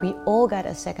We all get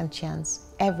a second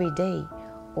chance every day,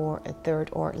 or a third,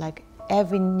 or like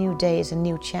every new day is a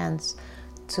new chance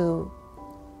to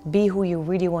be who you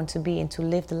really want to be and to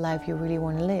live the life you really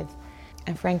want to live.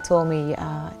 And Frank told me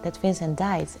that Vincent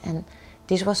died, and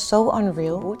this was so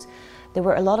unreal. There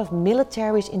were a lot of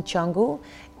militaries in Canggu.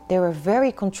 They were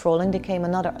very controlling. There came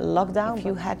another lockdown. If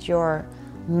you had your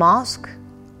mask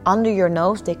under your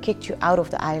nose, they kicked you out of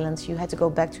the islands. You had to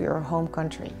go back to your home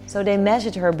country. So they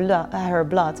measured her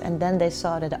blood, and then they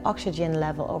saw that the oxygen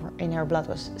level in her blood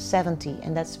was 70,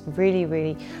 and that's really,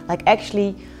 really, like,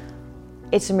 actually,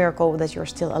 it's a miracle that you're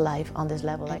still alive on this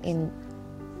level. Like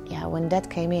when that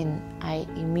came in, I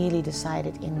immediately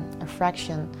decided in a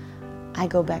fraction, I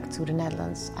go back to the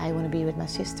Netherlands. I want to be with my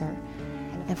sister.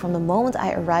 And from the moment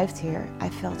I arrived here, I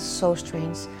felt so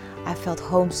strange. I felt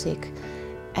homesick.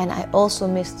 And I also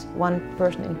missed one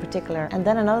person in particular. And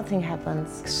then another thing happened.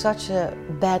 Such a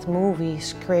bad movie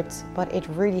script, but it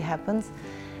really happened.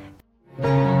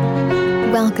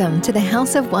 Welcome to the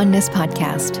House of Oneness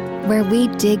podcast, where we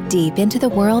dig deep into the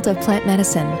world of plant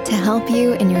medicine to help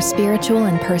you in your spiritual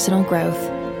and personal growth.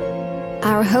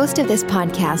 Our host of this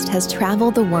podcast has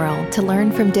traveled the world to learn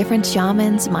from different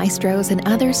shamans, maestros, and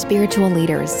other spiritual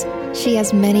leaders. She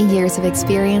has many years of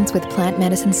experience with plant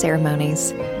medicine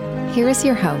ceremonies. Here is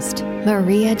your host,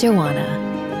 Maria Joanna.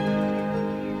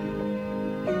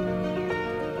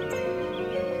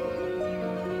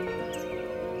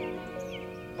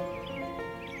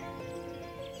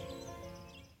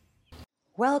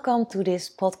 Welcome to this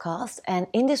podcast, and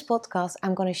in this podcast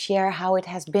I'm going to share how it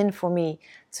has been for me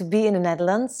to be in the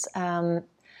Netherlands.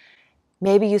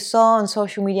 Maybe you saw on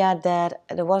social media that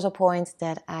there was a point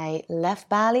that I left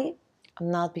Bali,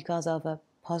 not because of a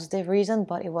positive reason,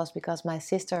 but it was because my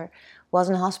sister was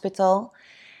in hospital.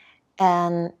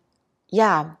 And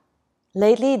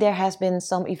lately there has been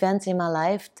some events in my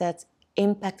life that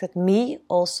impacted me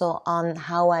also on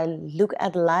how I look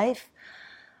at life.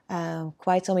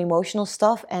 Quite some emotional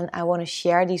stuff, and I want to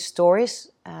share these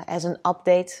stories as an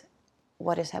update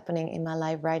what is happening in my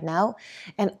life right now,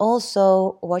 and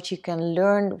also what you can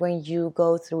learn when you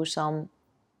go through some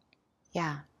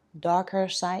darker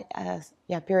side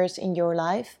periods in your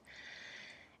life.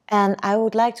 And I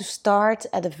would like to start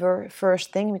at the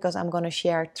first thing, because I'm going to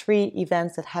share 3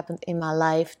 events that happened in my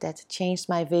life that changed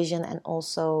my vision and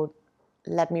also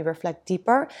let me reflect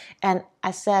deeper. And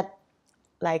I said,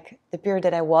 like, the period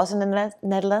that I was in the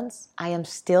Netherlands, I am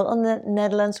still in the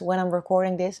Netherlands when I'm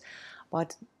recording this,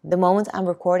 but the moment I'm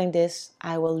recording this,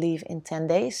 I will leave in 10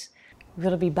 days.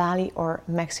 Will it be Bali or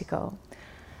Mexico?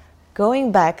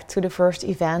 Going back to the first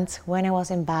event, when I was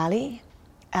in Bali,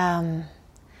 I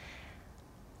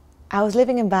was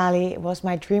living in Bali. It was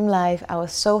my dream life. I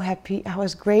was so happy. I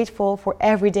was grateful for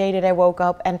every day that I woke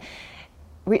up. And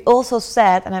we also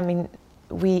said, and I mean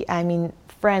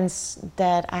friends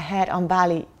that I had on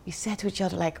Bali, we said to each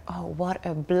other, like, oh, what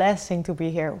a blessing to be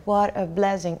here. What a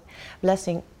blessing.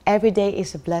 Every day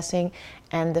is a blessing.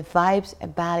 And the vibes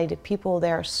at Bali, the people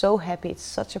there are so happy. It's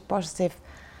such a positive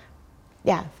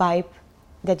vibe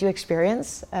that you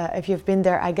experience. If you've been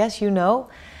there, I guess you know.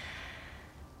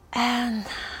 And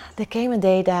there came a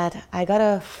day that I got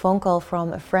a phone call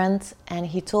from a friend, and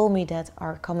he told me that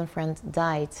our common friend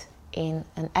died in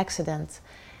an accident.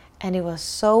 And it was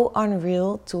so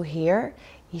unreal to hear.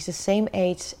 He's the same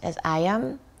age as I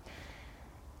am.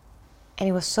 And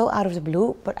it was so out of the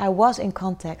blue, but I was in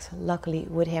contact, luckily,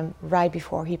 with him right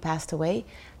before he passed away.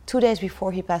 2 days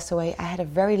before he passed away, I had a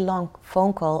very long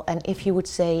phone call. And if you would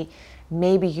say,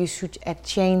 maybe you should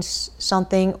exchange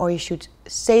something, or you should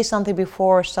say something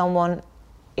before someone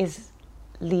is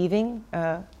leaving,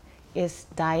 is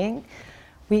dying,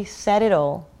 we said it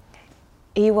all.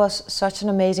 He was such an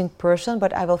amazing person,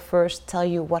 but I will first tell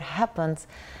you what happened.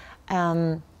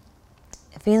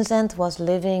 Vincent was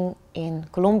living in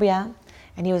Colombia,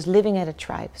 and he was living at a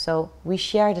tribe. So we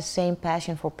share the same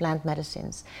passion for plant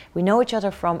medicines. We know each other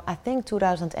from, I think,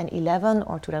 2011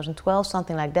 or 2012,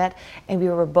 something like that. And we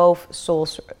were both soul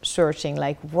searching,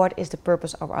 like, what is the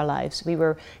purpose of our lives? We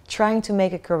were trying to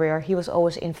make a career. He was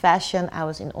always in fashion. I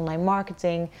was in online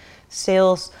marketing,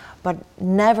 sales, but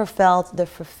never felt the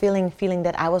fulfilling feeling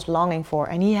that I was longing for.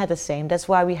 And he had the same. That's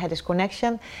why we had this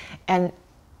connection. And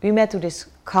we met to this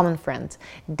common friend.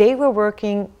 They were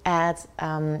working at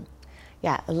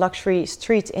a luxury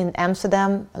street in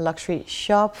Amsterdam, a luxury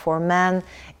shop for men.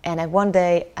 And one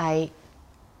day I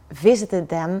visited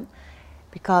them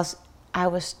because I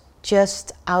was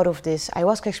just out of this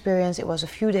ayahuasca experience. It was a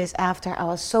few days after. I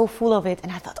was so full of it,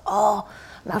 and I thought, oh,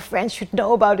 my friends should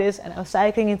know about this. And I was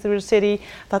cycling into the city,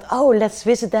 thought, oh, let's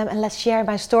visit them and let's share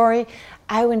my story.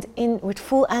 I went in with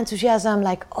full enthusiasm,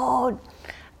 like, oh,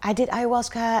 I did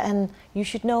ayahuasca and you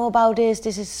should know about this.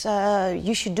 This is,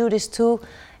 you should do this too.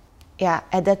 Yeah,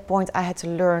 at that point I had to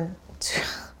learn to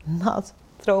not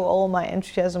throw all my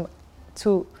enthusiasm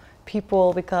to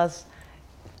people, because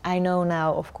I know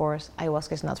now, of course,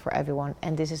 ayahuasca is not for everyone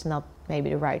and this is not maybe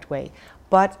the right way.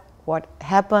 But what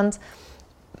happened,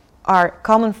 our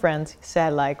common friend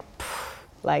said like,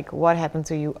 what happened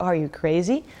to you? Are you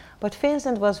crazy? But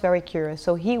Vincent was very curious.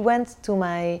 So he went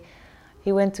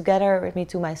together with me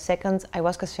to my second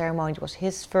ayahuasca ceremony. It was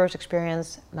his first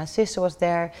experience. My sister was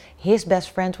there. His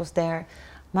best friend was there.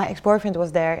 My ex-boyfriend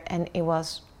was there. And it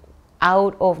was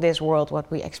out of this world what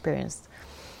we experienced.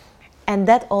 And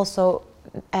that also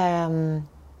made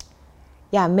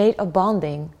a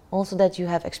bonding. Also that you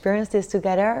have experienced this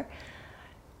together.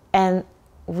 And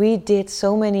we did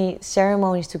so many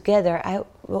ceremonies together. I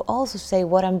will also say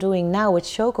what I'm doing now with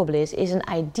Choco Bliss is an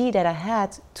idea that I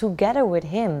had together with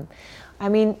him. I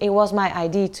mean, it was my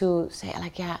idea to say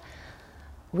like,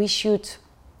 we should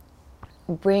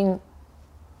bring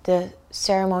the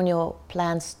ceremonial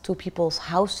plants to people's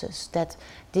houses, that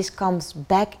this comes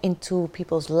back into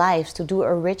people's lives, to do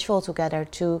a ritual together,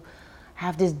 to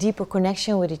have this deeper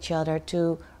connection with each other,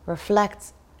 to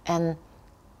reflect. And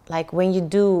like when you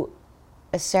do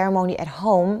a ceremony at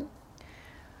home,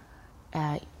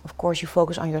 of course you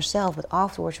focus on yourself, but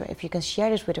afterwards if you can share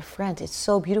this with a friend, it's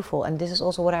so beautiful. And this is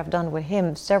also what I've done with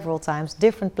him several times,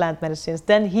 different plant medicines.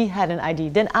 Then he had an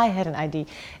idea, then I had an idea.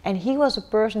 And he was a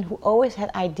person who always had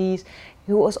ideas,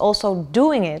 who was also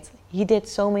doing it. He did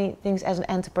so many things as an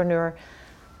entrepreneur,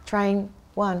 trying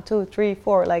 1, 2, 3,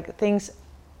 4 like things,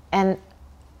 and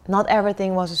not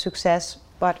everything was a success,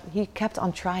 but he kept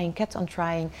on trying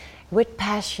with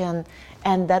passion.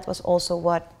 And that was also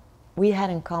what we had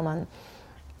in common.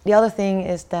 The other thing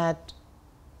is that,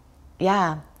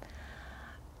 I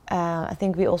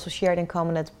think we also shared in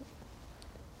common that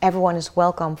everyone is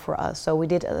welcome for us. So we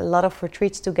did a lot of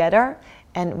retreats together.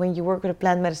 And when you work with a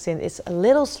plant medicine, it's a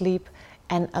little sleep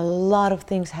and a lot of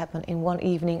things happen in one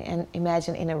evening, and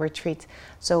imagine in a retreat.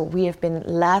 So we have been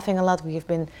laughing a lot. We have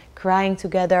been crying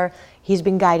together. He's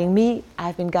been guiding me.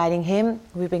 I've been guiding him.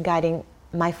 We've been guiding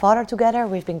my father together.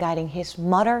 We've been guiding his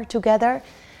mother together.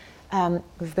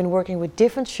 We've been working with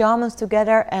different shamans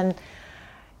together. And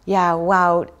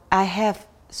I have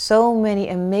so many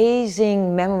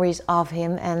amazing memories of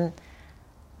him. And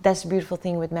that's the beautiful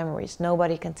thing with memories.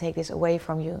 Nobody can take this away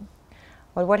from you.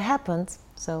 But what happened,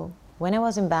 so when I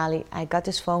was in Bali, I got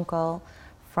this phone call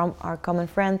from our common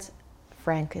friend,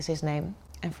 Frank is his name.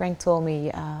 And Frank told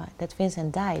me that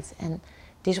Vincent died. And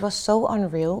this was so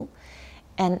unreal.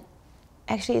 And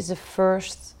actually it's the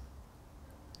first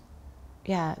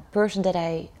person that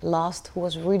I lost who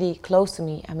was really close to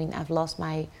me. I mean, I've lost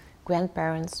my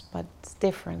grandparents, but it's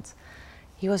different.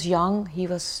 He was young, he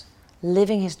was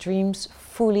living his dreams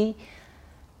fully.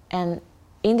 And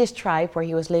in this tribe where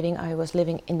he was living, I was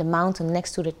living in the mountain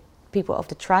next to the people of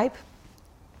the tribe.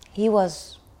 He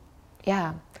was,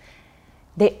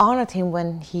 they honored him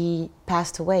when he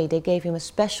passed away. They gave him a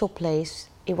special place.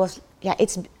 It was,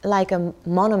 it's like a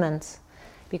monument,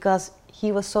 because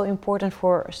he was so important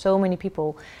for so many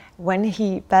people. When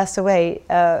he passed away,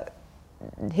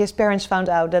 his parents found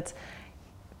out that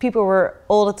people were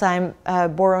all the time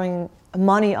borrowing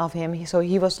money of him. So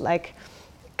he was like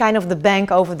kind of the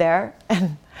bank over there.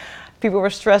 And people were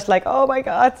stressed like, oh my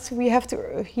God,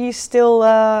 he's still,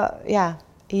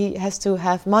 he has to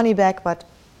have money back, but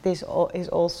this is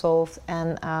all solved.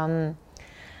 And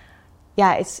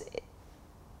it's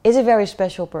a very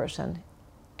special person.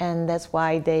 And that's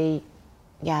why they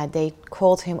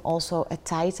called him also a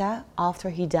Taita after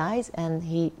he died,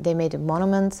 and they made a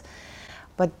monument.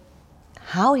 But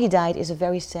how he died is a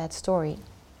very sad story.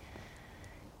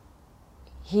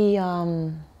 He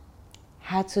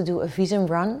had to do a visa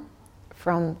run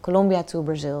from Colombia to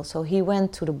Brazil. So he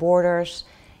went to the borders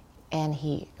and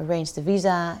he arranged the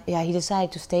visa. He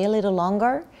decided to stay a little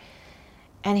longer,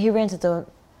 and he rented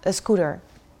a scooter.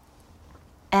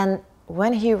 And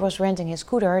when he was renting his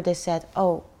scooter, they said,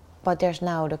 oh, but there's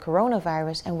now the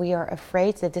coronavirus and we are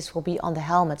afraid that this will be on the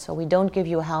helmet, so we don't give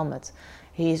you a helmet.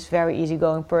 He's a very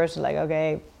easygoing person, like,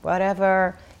 okay,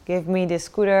 whatever, give me this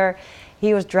scooter.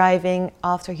 He was driving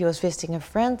after he was visiting a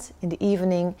friend in the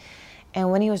evening,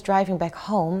 and when he was driving back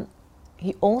home,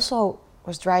 he also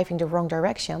was driving the wrong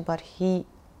direction, but he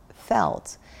fell.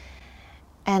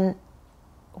 And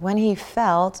when he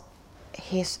fell,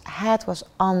 his head was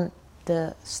on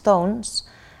the stones,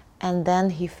 and then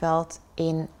he fell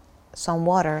in some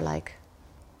water, like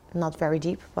not very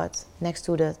deep, but next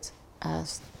to the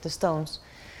stones.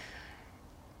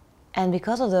 And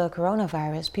because of the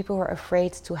coronavirus, people were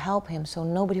afraid to help him, so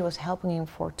nobody was helping him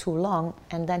for too long.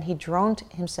 And then he drowned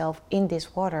himself in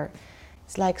this water.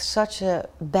 It's like such a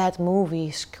bad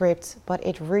movie script, but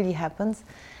it really happened.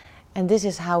 And this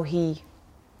is how he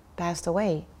passed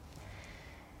away.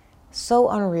 So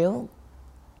unreal.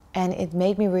 And it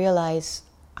made me realize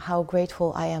how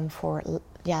grateful I am for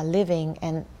living.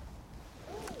 And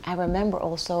I remember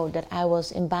also that I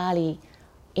was in Bali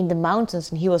in the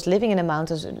mountains, and he was living in the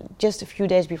mountains. Just a few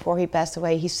days before he passed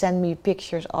away, he sent me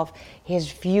pictures of his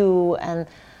view and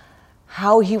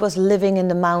how he was living in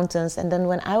the mountains. And then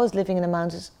when I was living in the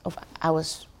mountains, I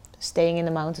was staying in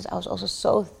the mountains, I was also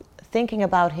so thinking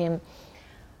about him,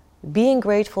 being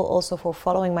grateful also for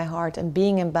following my heart and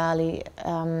being in Bali,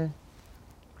 and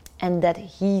that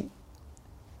he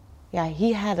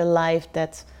had a life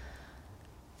that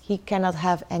he cannot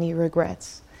have any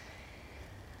regrets.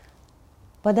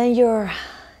 But then you're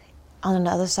on the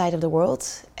other side of the world,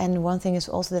 and one thing is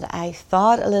also that I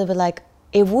thought a little bit like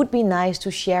it would be nice to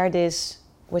share this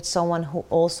with someone who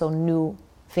also knew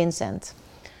Vincent.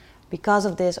 Because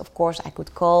of this, of course, I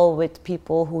could call with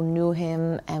people who knew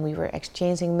him, and we were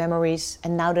exchanging memories.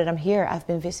 And now that I'm here, I've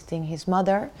been visiting his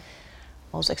mother,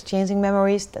 also exchanging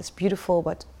memories. That's beautiful.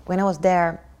 But when I was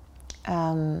there,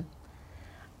 I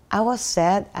was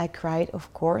sad. I cried,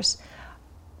 of course.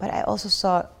 But I also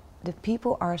saw the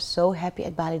people are so happy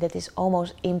at Bali that it's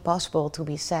almost impossible to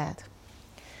be sad.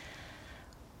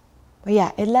 But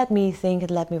yeah, it let me think,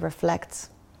 it let me reflect.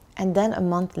 And then a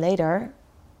month later,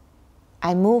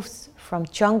 I moved from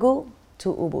Canggu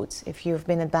to Ubud. If you've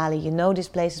been at Bali, you know these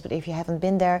places, but if you haven't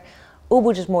been there,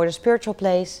 Ubud is more the spiritual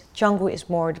place. Canggu is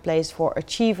more the place for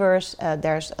achievers.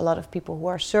 There's a lot of people who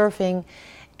are surfing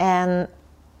and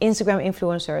Instagram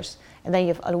influencers. And then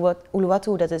you have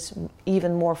Uluwatu that is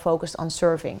even more focused on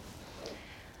surfing.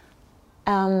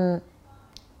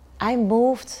 I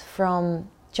moved from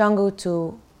Canggu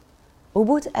to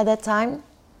Ubud at that time.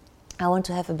 I want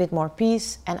to have a bit more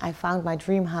peace, and I found my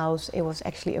dream house. It was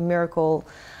actually a miracle.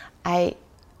 I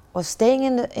was staying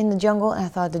in the jungle, and I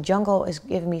thought the jungle is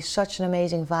giving me such an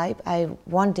amazing vibe. I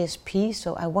want this peace,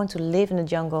 so I want to live in the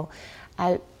jungle.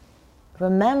 I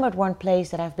remembered one place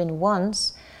that I've been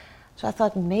once, so I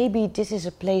thought maybe this is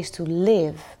a place to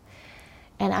live.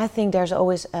 And I think there's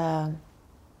always a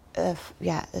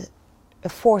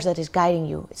force that is guiding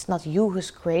you. It's not you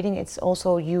who's creating, it's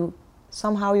also you.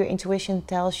 Somehow your intuition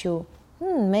tells you,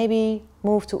 maybe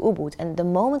move to Ubud. And the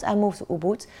moment I moved to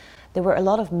Ubud, there were a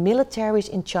lot of militaries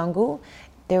in Canggu.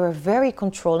 They were very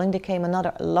controlling. There came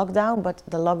another lockdown, but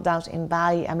the lockdowns in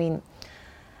Bali, I mean,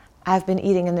 I've been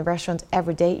eating in the restaurant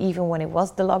every day, even when it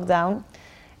was the lockdown.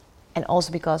 And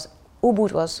also because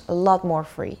Ubud was a lot more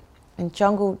free. In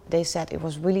Canggu, they said it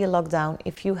was really a lockdown.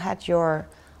 If you had your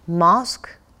mask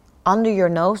under your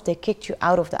nose, they kicked you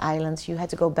out of the islands. You had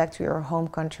to go back to your home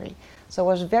country. So it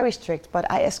was very strict, but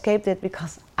I escaped it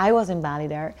because I was in Bali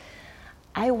there.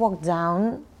 I walked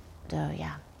down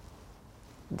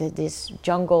this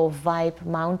jungle vibe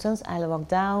mountains. I walked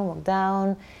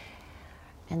down,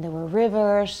 and there were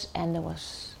rivers, and there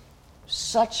was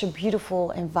such a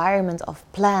beautiful environment of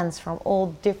plants from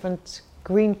all different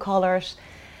green colors,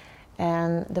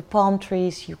 and the palm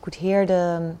trees. You could hear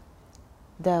the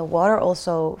water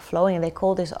also flowing, and they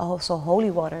call this also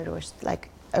holy water. There was like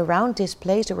around this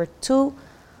place there were 2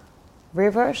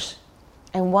 rivers,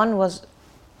 and one was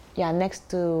next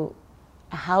to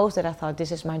a house that I thought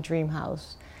this is my dream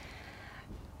house.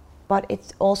 But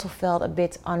it also felt a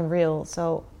bit unreal,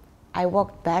 so I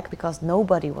walked back because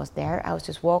nobody was there. I was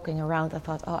just walking around. I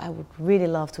thought, I would really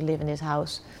love to live in this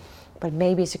house, but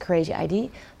maybe it's a crazy idea.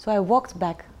 So I walked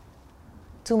back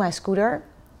to my scooter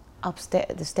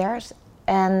upstairs the stairs.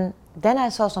 And then I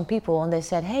saw some people, and they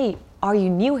said, "Hey, are you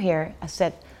new here?" I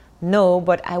said, "No,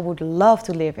 but I would love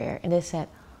to live here." And they said,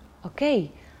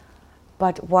 "Okay,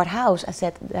 but what house?" I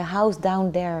said, "The house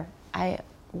down there.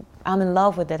 I'm in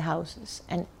love with that house."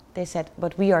 And they said,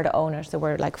 "But we are the owners." There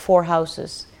were like 4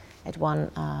 houses at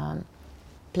one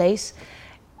place.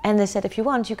 And they said, "If you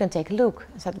want, you can take a look."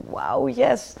 I said, "Wow,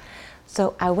 yes."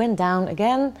 So I went down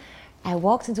again. I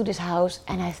walked into this house,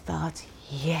 and I thought,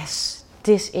 yes,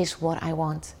 this is what I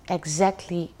want,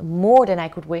 exactly more than I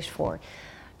could wish for.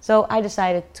 So I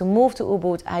decided to move to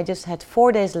Ubud. I just had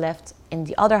 4 days left in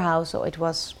the other house, so it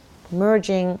was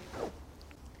merging.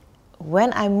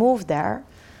 When I moved there,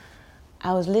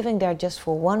 I was living there just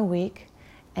for 1 week,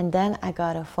 and then I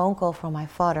got a phone call from my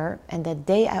father, and that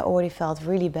day I already felt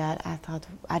really bad. I thought,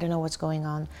 I don't know what's going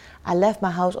on. I left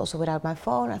my house also without my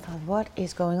phone. I thought, what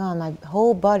is going on? My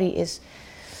whole body is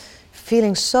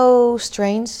feeling so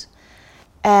strange.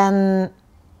 And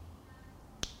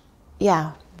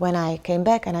when I came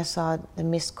back and I saw the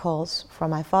missed calls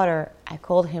from my father, I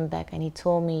called him back and he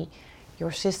told me,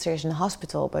 your sister is in the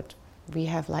hospital, but we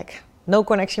have like no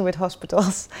connection with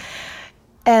hospitals.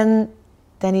 And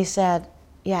then he said,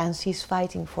 yeah, and she's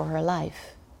fighting for her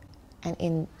life.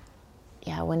 And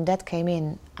when that came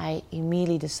in, I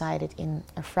immediately decided in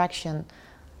a fraction,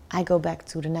 I go back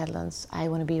to the Netherlands. I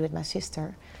want to be with my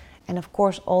sister. And of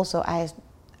course also I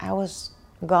was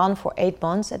gone for 8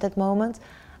 months at that moment.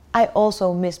 I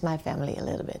also missed my family a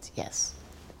little bit, yes.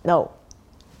 No,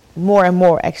 more and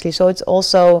more actually. So it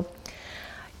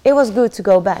was good to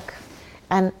go back.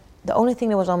 And the only thing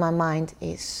that was on my mind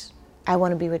is I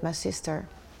want to be with my sister.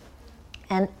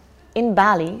 And in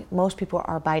Bali, most people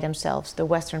are by themselves, the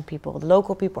Western people. The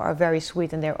local people are very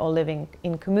sweet and they're all living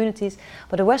in communities.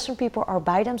 But the Western people are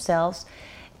by themselves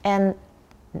and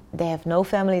they have no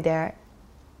family there.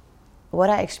 What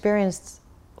I experienced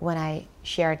when I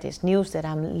shared this news that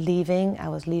I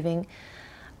was leaving,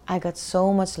 I got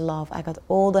so much love. I got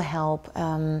all the help.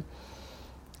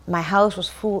 My house was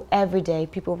full every day.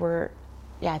 People were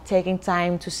taking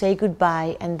time to say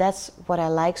goodbye. And that's what I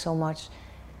like so much.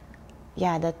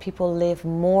 Yeah, that people live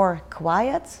more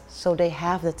quiet, so they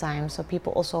have the time. So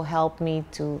people also helped me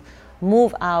to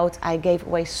move out. I gave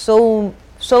away so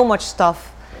much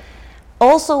stuff.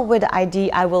 Also with the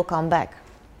idea I will come back.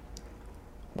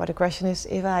 But the question is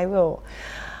if I will,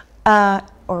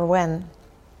 or when.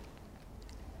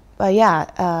 But yeah,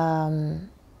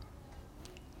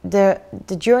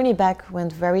 the journey back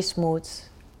went very smooth.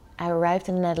 I arrived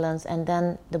in the Netherlands and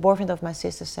then the boyfriend of my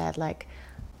sister said like,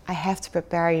 I have to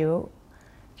prepare you.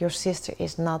 Your sister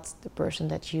is not the person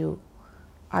that you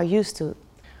are used to.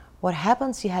 What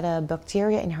happened, she had a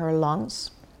bacteria in her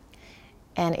lungs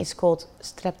and it's called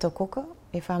streptococcus,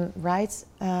 if I'm right,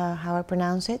 how I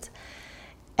pronounce it.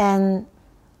 And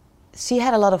she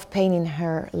had a lot of pain in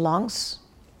her lungs.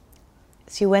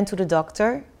 She went to the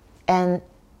doctor and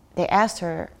they asked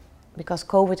her, because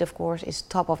COVID of course is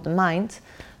top of the mind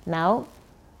now,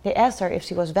 they asked her if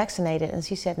she was vaccinated and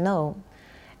she said no.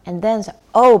 And then,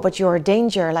 oh, but you're a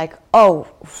danger, like, oh,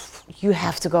 you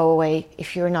have to go away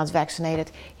if you're not vaccinated.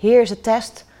 Here's a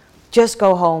test, just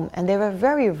go home. And they were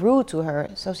very rude to her.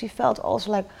 So she felt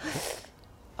also like,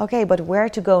 okay, but where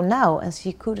to go now? And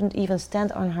she couldn't even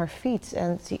stand on her feet.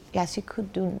 And she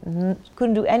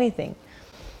couldn't do anything.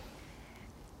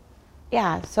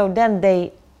 Yeah, so then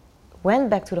they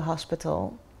went back to the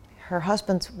hospital. Her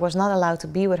husband was not allowed to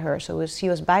be with her, so she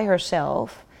was by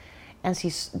herself. And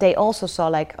they also saw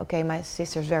like, okay, my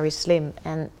sister's very slim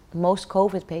and most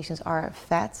COVID patients are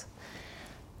fat.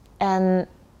 And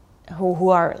who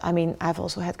are, I mean, I've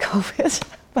also had COVID,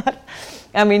 but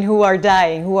I mean, who are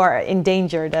dying, who are in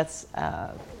danger, that's,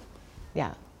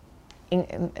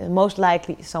 most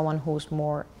likely someone who's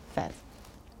more fat.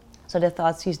 So they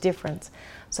thought she's different.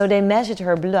 So they measured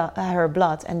her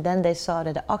blood and then they saw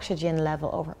that the oxygen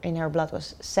level in her blood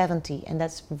was 70. And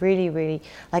that's really, really,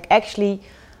 like actually,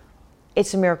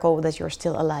 it's a miracle that you're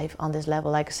still alive on this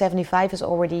level. Like 75 is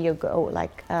already you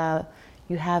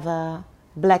have a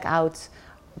blackout,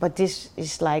 but this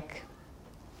is like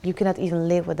you cannot even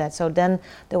live with that. So then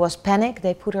there was panic.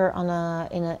 They put her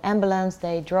in an ambulance.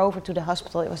 They drove her to the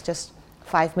hospital. It was just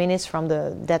 5 minutes from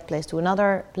that place to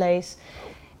another place,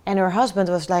 and her husband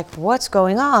was like, "What's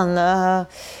going on?"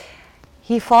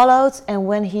 He followed, and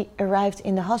when he arrived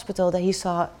in the hospital, that he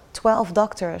saw 12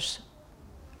 doctors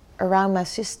around my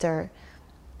sister.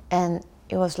 And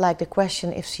it was like the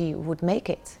question if she would make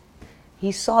it.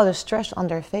 He saw the stress on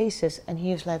their faces and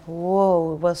he was like,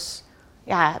 whoa, it was,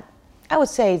 I would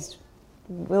say it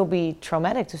will be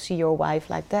traumatic to see your wife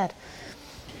like that.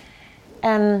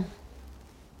 And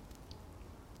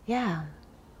a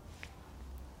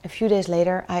few days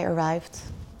later I arrived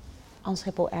on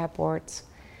Schiphol Airport.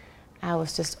 I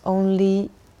was just only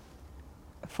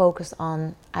focused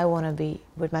on I want to be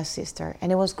with my sister.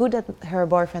 And it was good that her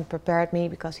boyfriend prepared me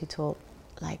because he told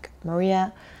like,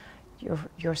 Maria,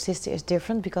 your sister is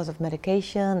different because of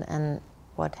medication and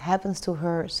what happens to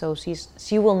her, so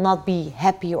she will not be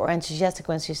happy or enthusiastic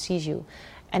when she sees you.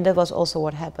 And that was also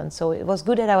what happened. So it was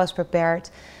good that I was prepared.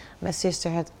 My sister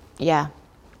had, I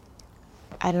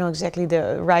don't know exactly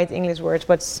the right English words,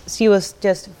 but she was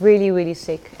just really, really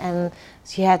sick. And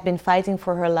she had been fighting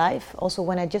for her life. Also,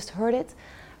 when I just heard it,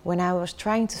 when I was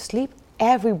trying to sleep,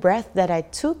 every breath that I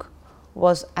took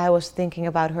I was thinking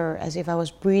about her as if I was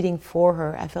breathing for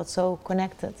her. I felt so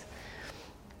connected.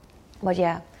 But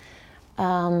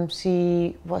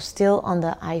she was still on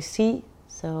the IC,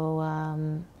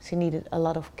 so she needed a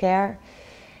lot of care.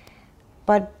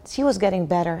 But she was getting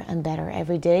better and better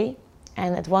every day.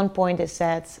 And at one point they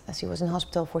said, as she was in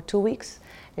hospital for 2 weeks,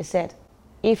 they said,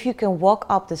 if you can walk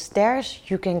up the stairs,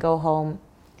 you can go home.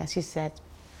 And she said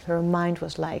her mind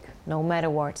was like, no matter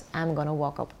what, I'm gonna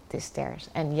walk up these stairs.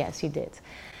 And yes, she did.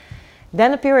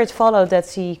 Then a period followed that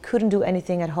she couldn't do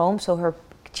anything at home, so her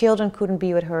children couldn't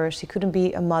be with her, she couldn't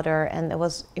be a mother, and it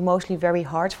was emotionally very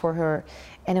hard for her.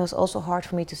 And it was also hard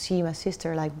for me to see my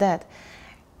sister like that.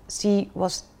 She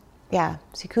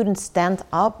couldn't stand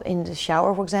up in the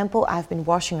shower, for example. I've been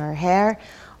washing her hair.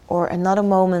 Or another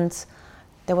moment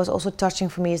that was also touching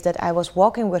for me is that I was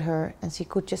walking with her and she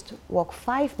could just walk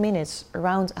 5 minutes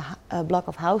around a block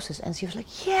of houses. And she was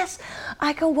like, yes,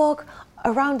 I can walk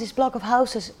around this block of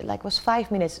houses. Like it was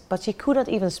 5 minutes, but she could not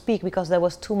even speak because there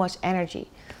was too much energy.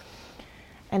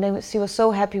 And then she was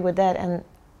so happy with that. And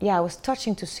yeah, it was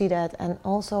touching to see that. And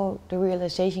also the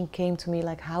realization came to me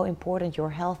like how important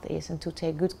your health is and to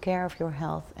take good care of your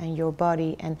health and your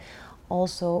body. And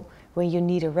also when you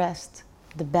need a rest,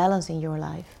 the balance in your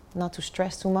life, not to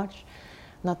stress too much,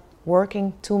 not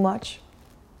working too much.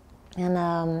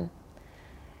 And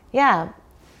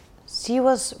she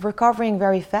was recovering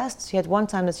very fast. She had one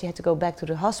time that she had to go back to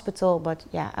the hospital, but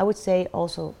yeah, I would say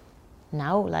also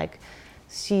now, like,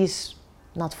 she's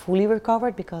not fully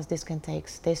recovered because this can take,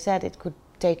 they said it could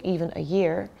take even a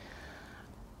year.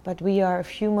 But we are a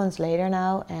few months later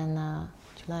now, and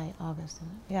July, August,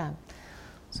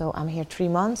 so I'm here 3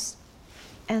 months.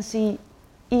 And she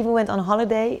even went on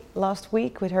holiday last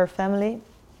week with her family.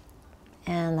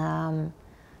 And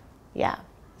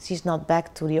she's not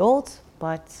back to the old,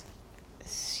 but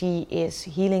she is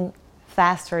healing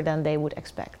faster than they would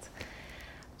expect.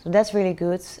 So that's really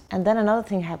good. And then another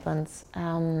thing happened.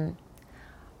 Don't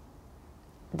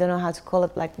know how to call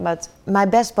it, but my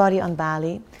best body on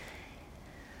Bali.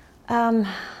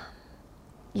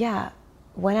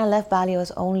 When I left Bali, I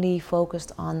was only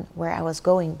focused on where I was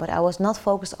going, but I was not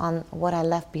focused on what I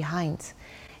left behind.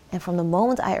 And from the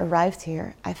moment I arrived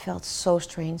here, I felt so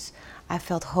strange. I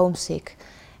felt homesick.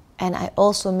 And I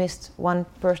also missed one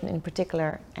person in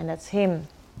particular, and that's him.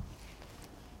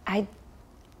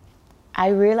 I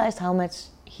realized how much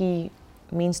he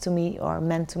means to me or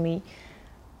meant to me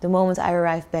the moment I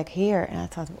arrived back here. And I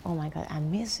thought, oh my God, I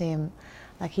miss him.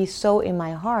 Like, he's so in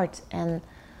my heart. And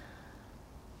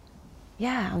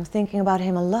yeah, I'm thinking about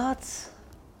him a lot.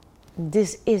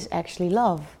 This is actually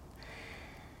love.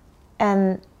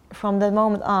 And from that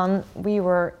moment on, we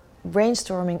were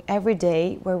brainstorming every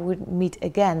day where we would meet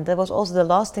again. That was also the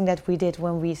last thing that we did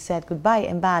when we said goodbye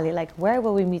in Bali. Like, where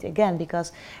will we meet again?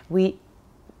 Because we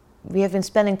have been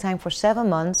spending time for 7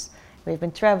 months. We've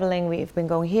been traveling, we've been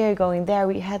going here, going there.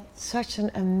 We had such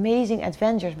an amazing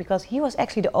adventures because he was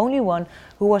actually the only one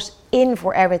who was in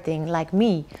for everything, like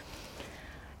me.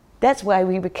 That's why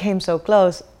we became so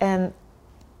close. And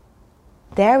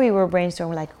there we were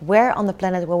brainstorming, like, where on the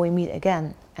planet will we meet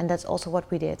again? And that's also what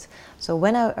we did. So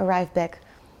when I arrived back,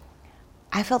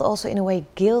 I felt also in a way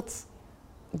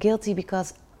guilty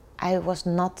because I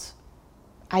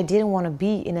didn't want to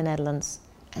be in the Netherlands.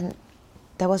 And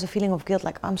there was a feeling of guilt,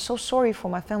 like, I'm so sorry for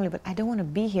my family, but I don't want to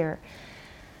be here.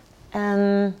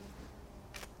 And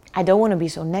I don't want to be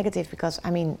so negative because,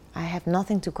 I have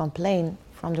nothing to complain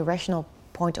from the rational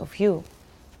point of view.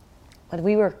 But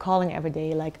we were calling every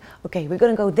day, like, okay, we're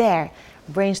going to go there,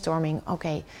 brainstorming.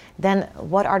 Okay, then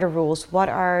what are the rules? What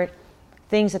are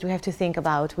things that we have to think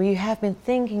about? We have been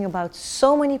thinking about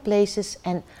so many places,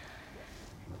 and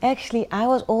actually I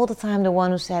was all the time the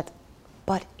one who said,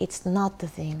 but it's not the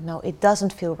thing. No, it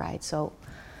doesn't feel right. So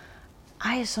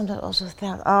I sometimes also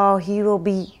thought, oh, he will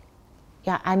be,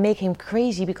 I make him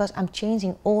crazy because I'm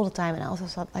changing all the time. And I also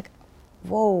thought, like,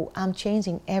 whoa, I'm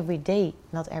changing every day.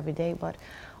 Not every day, but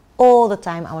all the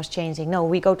time I was changing. No,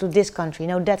 we go to this country,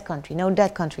 no that country, no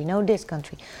that country, no this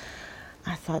country.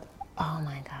 I thought, oh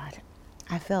my God.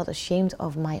 I felt ashamed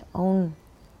of my own,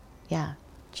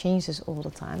 changes all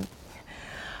the time.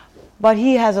 But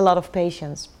he has a lot of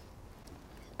patience.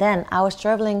 Then I was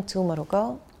traveling to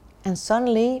Morocco, and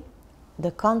suddenly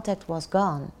the contact was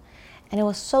gone. And it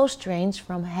was so strange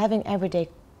from having everyday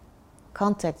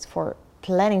contact for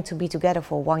planning to be together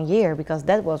for 1 year, because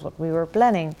that was what we were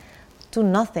planning, to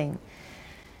nothing.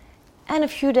 And a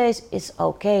few days is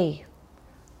okay,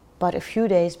 but a few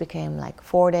days became like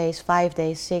 4 days, 5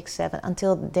 days, 6, 7,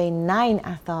 until day 9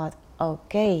 I thought,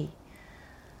 okay,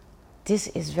 this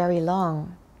is very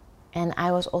long. And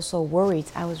I was also worried,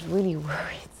 I was really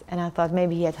worried. And I thought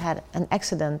maybe he had had an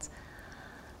accident,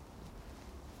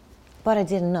 but I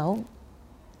didn't know.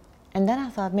 And then I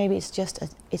thought maybe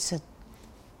it's a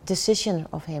decision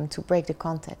of him to break the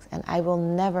contact, and I will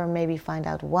never maybe find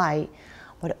out why,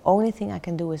 but the only thing I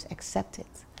can do is accept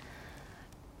it.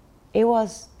 It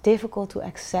was difficult to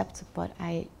accept, but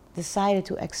I decided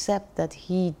to accept that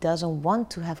he doesn't want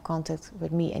to have contact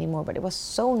with me anymore. But it was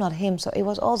so not him. So it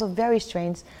was also very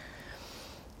strange.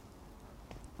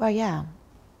 Well, yeah,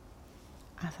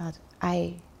 I thought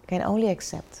I can only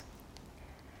accept.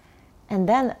 And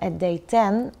then at day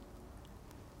 10,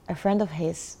 a friend of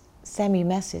his sent me a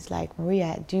message like,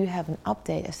 Maria, do you have an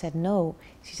update? I said, no.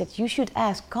 She said, you should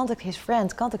ask, contact his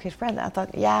friend. And I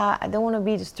thought, yeah, I don't want to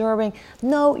be disturbing.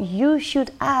 No, you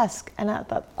should ask. And I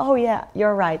thought, oh yeah,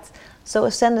 you're right. So I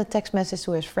sent a text message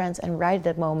to his friends, and right at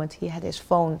that moment he had his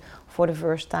phone for the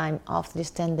first time after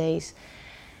these 10 days.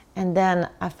 And then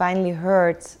I finally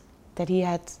heard that he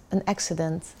had an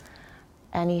accident,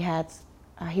 and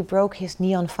he broke his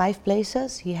knee on 5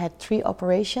 places. He had 3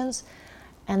 operations,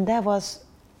 and that was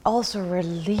also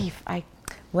relief.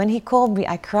 When he called me,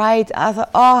 I cried. I thought,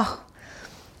 oh,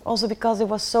 also because it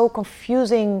was so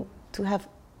confusing to have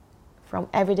from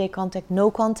everyday contact, no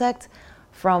contact,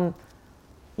 from,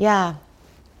 that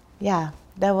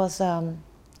was,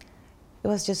 it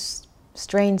was just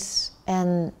strange.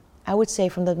 And I would say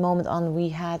from that moment on, we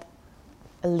had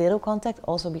a little contact,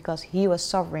 also because he was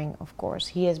suffering, of course.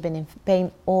 He has been in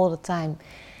pain all the time.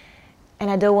 And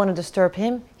I don't want to disturb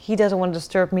him. He doesn't want to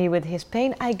disturb me with his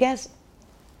pain. I guess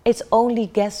it's only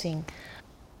guessing.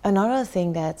 Another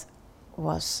thing that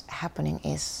was happening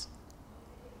is,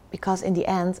 because in the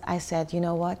end I said, you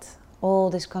know what,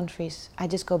 all these countries, I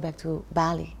just go back to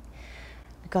Bali.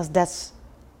 Because that's,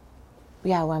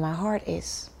 where my heart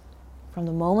is. From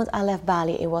the moment I left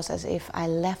Bali, it was as if I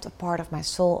left a part of my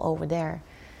soul over there.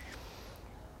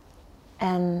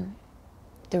 And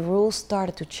the rules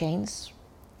started to change.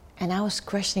 And I was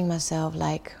questioning myself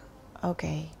like,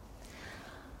 okay.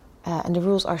 And the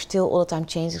rules are still all the time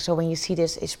changing. So when you see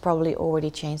this, it's probably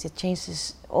already changed. It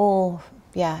changes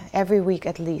every week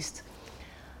at least.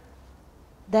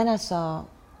 Then I saw,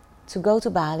 to go to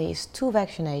Bali is 2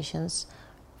 vaccinations,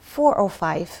 4 or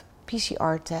 5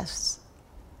 PCR tests.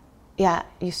 Yeah,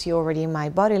 you see already in my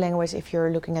body language, if you're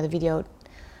looking at the video,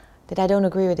 that I don't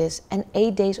agree with this. And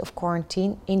 8 days of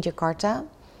quarantine in Jakarta.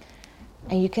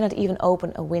 And you cannot even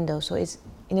open a window. So it's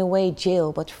in a way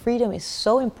jail. But freedom is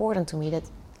so important to me that,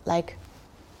 like,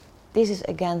 this is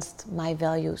against my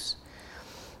values.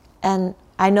 And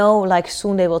I know, like,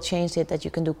 soon they will change it, that you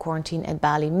can do quarantine at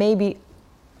Bali. Maybe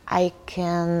I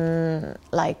can,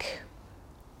 like,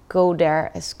 go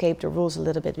there, escape the rules a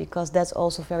little bit, because that's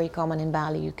also very common in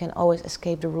Bali. You can always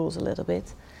escape the rules a little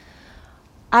bit.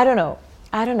 I don't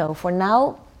know. For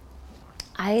now,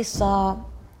 I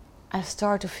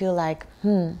start to feel like,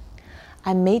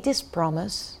 I made this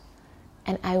promise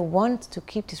and I want to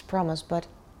keep this promise, but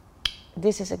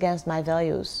this is against my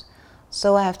values.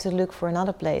 So I have to look for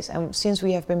another place. And since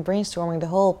we have been brainstorming the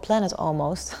whole planet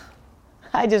almost,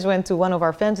 I just went to one of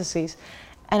our fantasies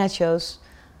and I chose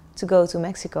to go to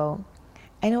Mexico.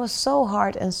 And it was so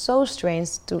hard and so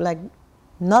strange to, like,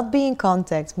 not be in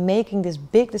contact, making this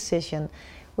big decision,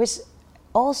 which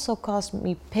also caused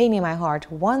me pain in my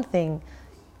heart. One thing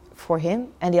for him,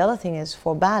 and the other thing is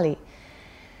for Bali.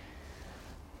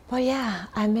 But yeah,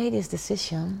 I made this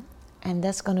decision, and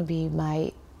that's going to be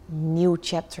my new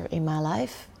chapter in my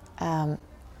life.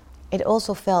 It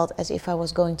also felt as if I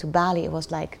was going to Bali. It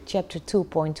was like chapter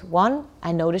 2.1.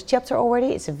 I know this chapter already.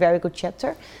 It's a very good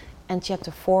chapter. And chapter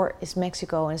 4 is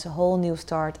Mexico, and it's a whole new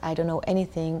start. I don't know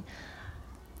anything.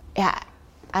 Yeah,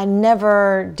 I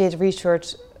never did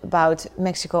research about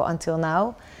Mexico until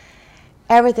now.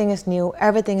 Everything is new,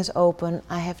 everything is open.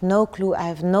 I have no clue, I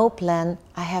have no plan.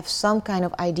 I have some kind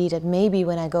of idea that maybe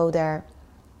when I go there,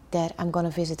 that I'm gonna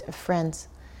visit a friend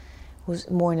who's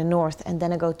more in the north, and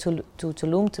then I go to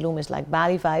Tulum. Tulum is like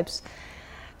Bali vibes.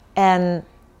 And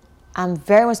I'm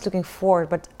very much looking forward,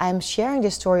 but I'm sharing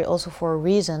this story also for a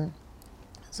reason.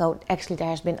 So actually there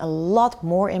has been a lot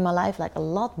more in my life, like a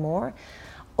lot more.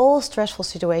 All stressful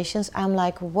situations. I'm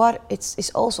like, what?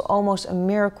 It's also almost a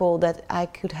miracle that I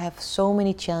could have so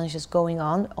many challenges going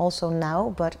on also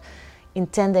now, but in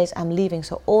 10 days I'm leaving,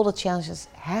 so all the challenges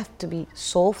have to be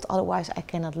solved, otherwise I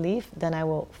cannot leave. Then I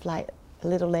will fly a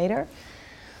little later.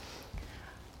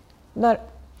 But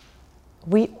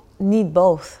we need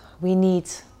both. We need,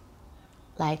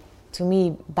 like, to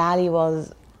me, Bali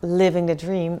was living the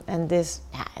dream, and this,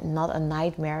 not a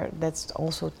nightmare, that's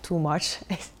also too much.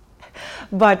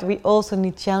 But we also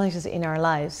need challenges in our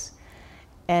lives.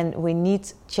 And we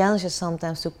need challenges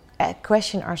sometimes to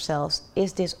question ourselves.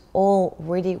 Is this all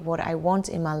really what I want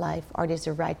in my life? Are these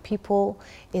the right people?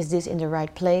 Is this in the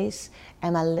right place?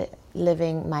 Am I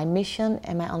living my mission?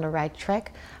 Am I on the right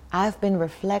track? I've been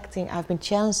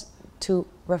challenged to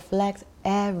reflect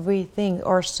everything,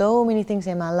 or so many things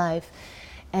in my life.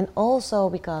 And also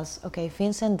because, okay,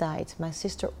 Vincent died, my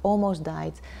sister almost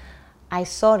died. I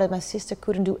saw that my sister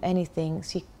couldn't do anything.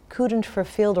 She couldn't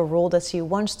fulfill the role that she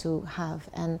wants to have.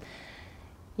 And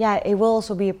yeah, it will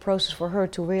also be a process for her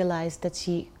to realize that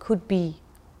she could be,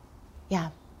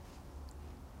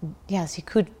 she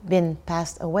could been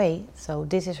passed away. So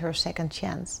this is her second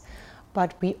chance.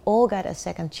 But we all got a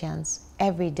second chance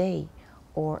every day,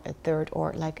 or a third,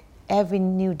 or like every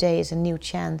new day is a new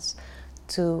chance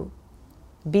to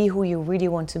be who you really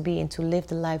want to be and to live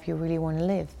the life you really want to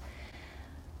live.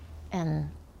 And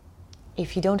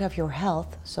if you don't have your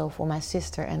health, so for my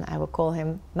sister, and I will call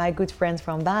him my good friend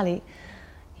from Bali,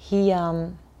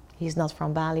 he's not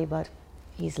from Bali, but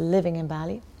he's living in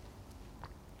Bali.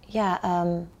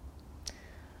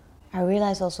 I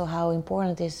realize also how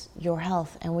important is your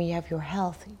health, and when you have your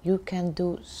health, you can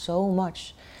do so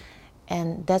much.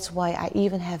 And that's why I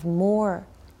even have more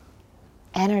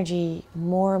energy,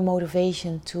 more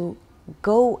motivation to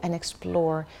go and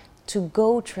explore, to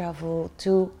go travel,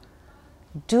 to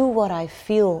do what I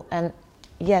feel. And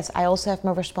yes, I also have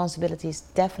my responsibilities,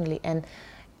 definitely, and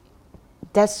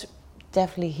that's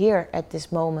definitely here at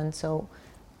this moment. So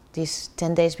these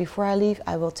 10 days before I leave,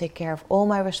 I will take care of all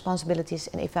my responsibilities,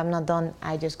 and if I'm not done,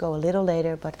 I just go a little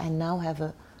later. But I now have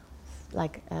a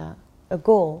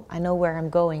goal. I know where I'm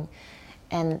going.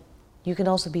 And you can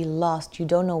also be lost. You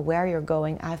don't know where you're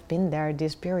going. I've been there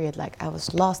this period. Like, I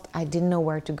was lost. I didn't know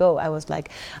where to go. I was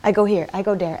like, I go here, I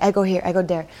go there, I go here, I go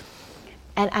there.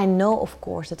 And I know, of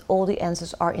course, that all the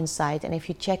answers are inside. And if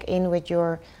you check in with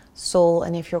your soul,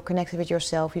 and if you're connected with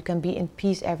yourself, you can be in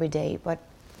peace every day. But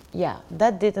yeah,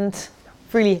 that didn't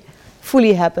really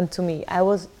fully happen to me.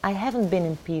 I haven't been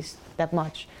in peace that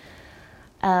much.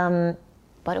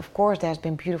 But of course, there's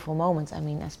been beautiful moments. I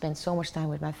mean, I spent so much time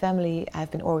with my family.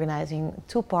 I've been organizing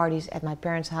 2 parties at my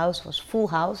parents' house. It was full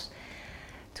house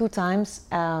 2 times.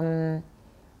 I've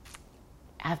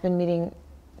been meeting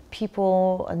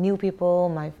people, new people,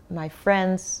 my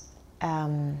friends.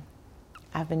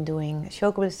 I've been doing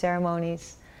Chocobuddha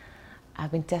ceremonies.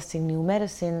 I've been testing new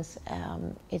medicines.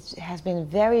 It has been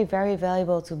very, very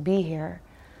valuable to be here,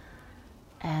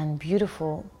 and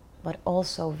beautiful, but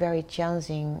also very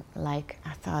challenging. Like,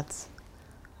 I thought,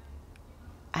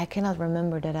 I cannot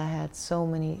remember that I had so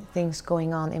many things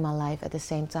going on in my life at the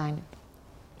same time.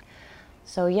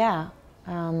 So yeah,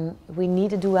 we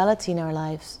need a duality in our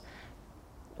lives.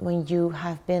 When you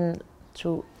have been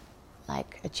through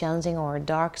like a challenging or a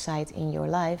dark side in your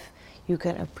life, you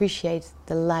can appreciate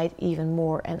the light even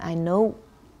more. And I know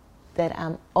that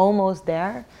I'm almost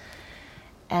there.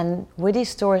 And with these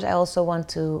stories, I also want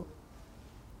to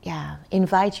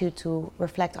invite you to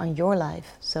reflect on your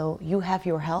life. So you have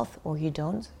your health, or you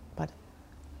don't, but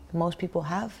most people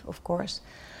have, of course.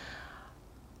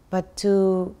 But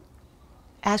to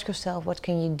ask yourself, what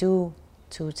can you do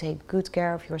to take good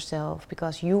care of yourself?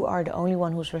 Because you are the only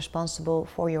one who's responsible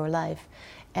for your life.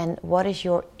 And what is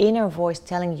your inner voice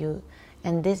telling you?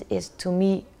 And this is, to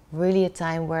me, really a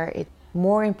time where it's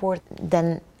more important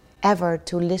than ever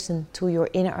to listen to your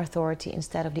inner authority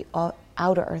instead of the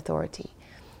outer authority,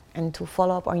 and to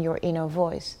follow up on your inner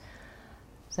voice.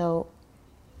 So,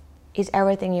 is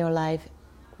everything in your life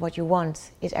what you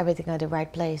want? Is everything at the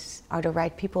right place? Are the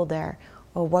right people there?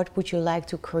 Or what would you like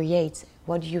to create?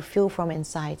 What do you feel from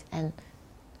inside? And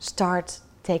start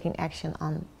taking action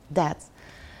on that.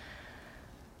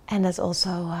 And that's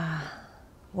also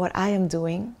what I am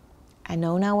doing. I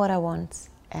know now what I want,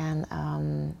 and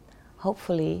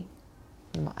hopefully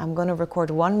I'm gonna record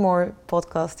one more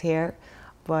podcast here,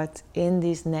 but in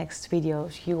these next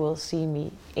videos you will see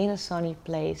me in a sunny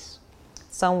place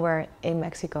somewhere in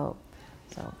Mexico.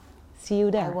 So see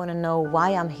you there. I want to know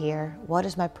why I'm here, what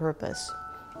is my purpose.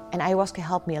 And ayahuasca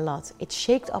helped me a lot. It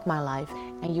shaked up my life,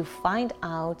 and you find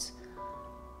out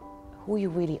who you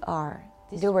really are.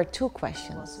 There were 2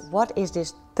 questions. What is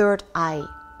this third eye?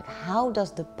 How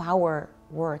does the power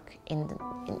work in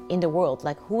the world?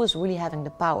 Like, who is really having the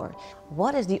power?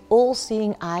 What is the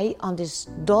all-seeing eye on this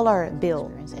dollar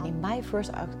bill? And in my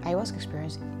first ayahuasca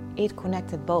experience, it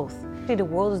connected both. The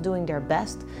world is doing their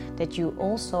best, that you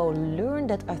also learn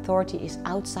that authority is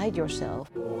outside yourself.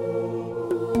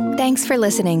 Thanks for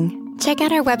listening. Check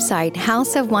out our website,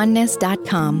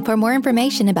 houseofoneness.com, for more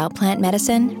information about plant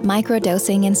medicine,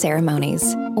 microdosing, and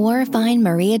ceremonies. Or find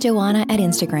Maria Joanna at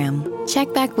Instagram.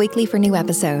 Check back weekly for new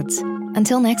episodes.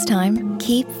 Until next time,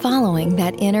 keep following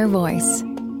that inner voice.